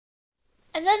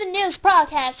Another news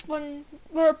broadcast will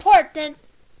report that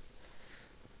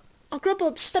a group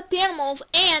of stuffed animals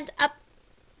and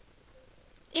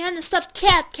a stuffed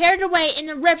cat carried away in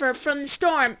the river from the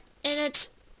storm, and it's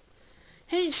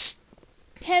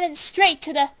headed straight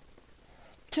to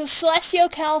Celestial,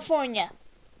 California,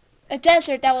 a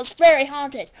desert that was very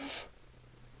haunted.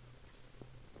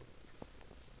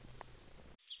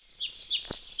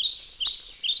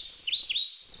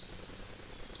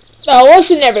 Now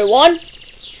listen, everyone.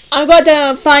 I'm going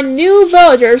to find new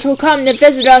villagers who come to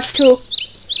visit us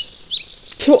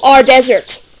to our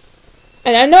desert.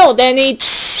 And I know that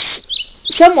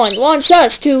someone wants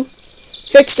us to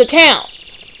fix the town.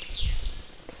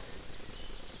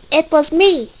 It was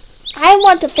me. I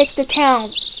want to fix the town.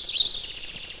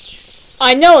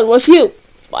 I know it was you,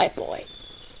 my boy.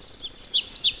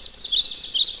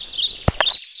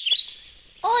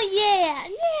 Oh yeah,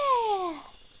 yeah.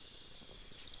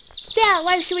 So,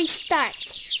 where should we start?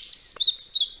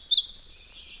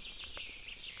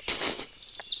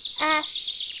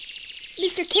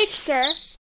 Mr. Kick, sir.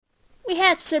 We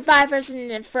have survivors in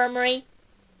the infirmary.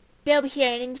 They'll be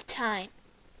here any time.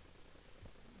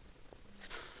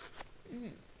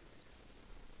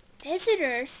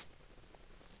 Visitors?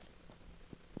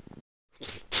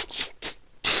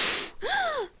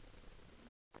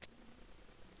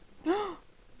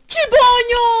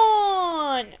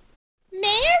 Chibanyon!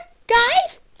 Mayor?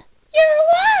 Guys? You're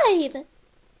alive!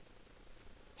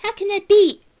 How can it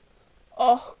be?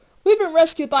 Oh, we've been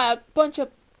rescued by a bunch of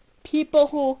people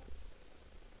who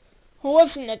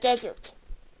lives in the desert.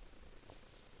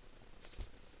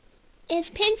 Is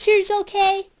Pinchers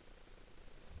okay?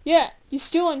 Yeah, he's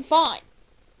doing fine.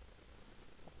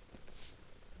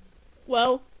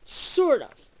 Well, sort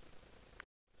of.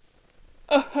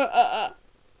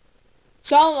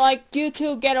 Sound like you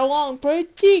two get along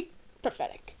pretty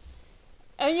pathetic.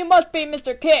 And you must be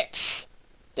Mr. Kicks,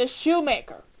 the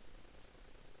shoemaker.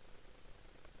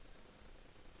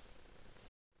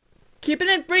 Keeping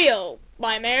it real,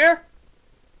 my mayor.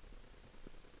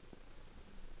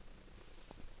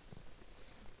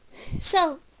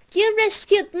 So, you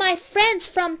rescued my friends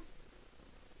from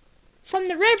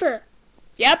the river?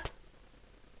 Yep.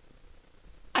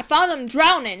 I found them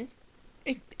drowning,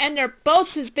 and their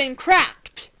boats has been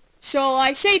cracked, so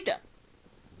I saved them.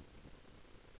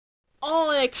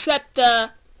 All except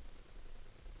the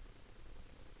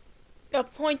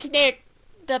pointy-eared,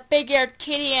 the big-eared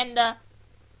kitty, and the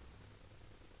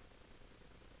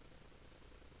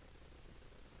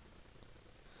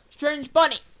strange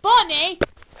bunny. Bunny!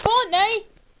 Bunny!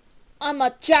 I'm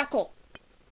a jackal.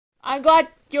 I'm glad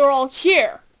you're all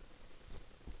here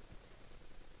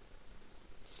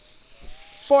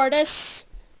for this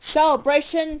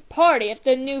celebration party of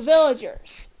the new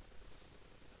villagers.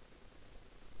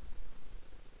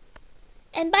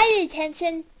 And by the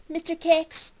attention, Mr.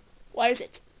 Kicks. What is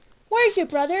it? Where's your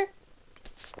brother?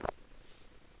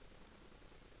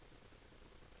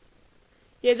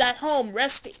 He is at home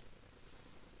resting.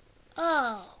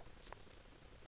 Oh.